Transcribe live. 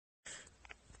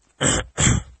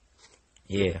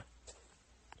Yeah.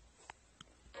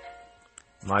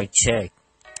 My check.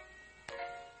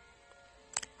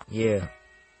 Yeah.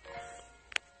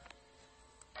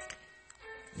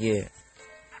 Yeah.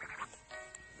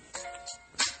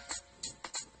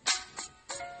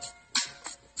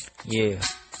 Yeah.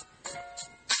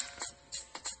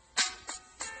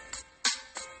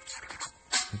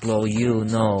 Bro, you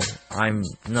know, I'm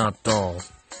not dull.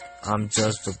 I'm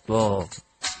just a bro.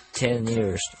 10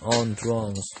 years on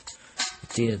drums.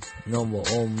 Did number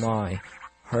on my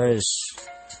hearse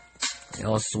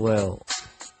as well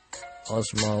as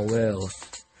my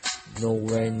wealth. No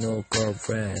way, no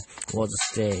girlfriend was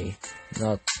stay.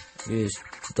 Not with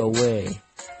the way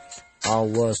I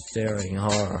was staring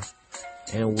her.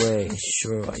 Anyway,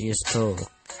 sure it's true.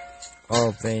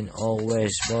 Our pain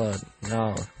always, but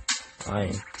now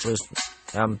I'm just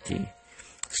empty.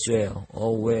 Still,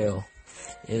 oh well,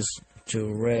 it's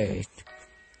too late.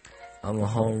 I'm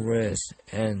homeless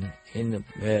and in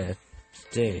a bad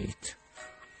state.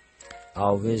 I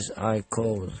wish I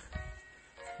could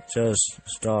just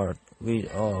start with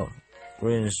a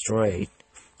green straight.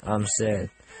 I'm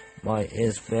sad, my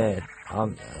is bad.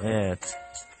 I'm at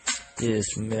this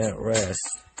rest.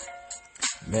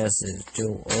 Message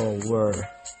to all world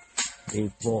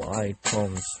before I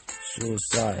commit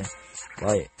suicide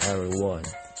by everyone.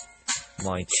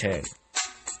 My check.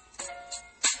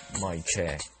 My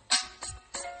check.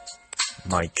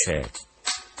 My check.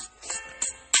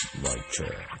 My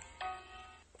check.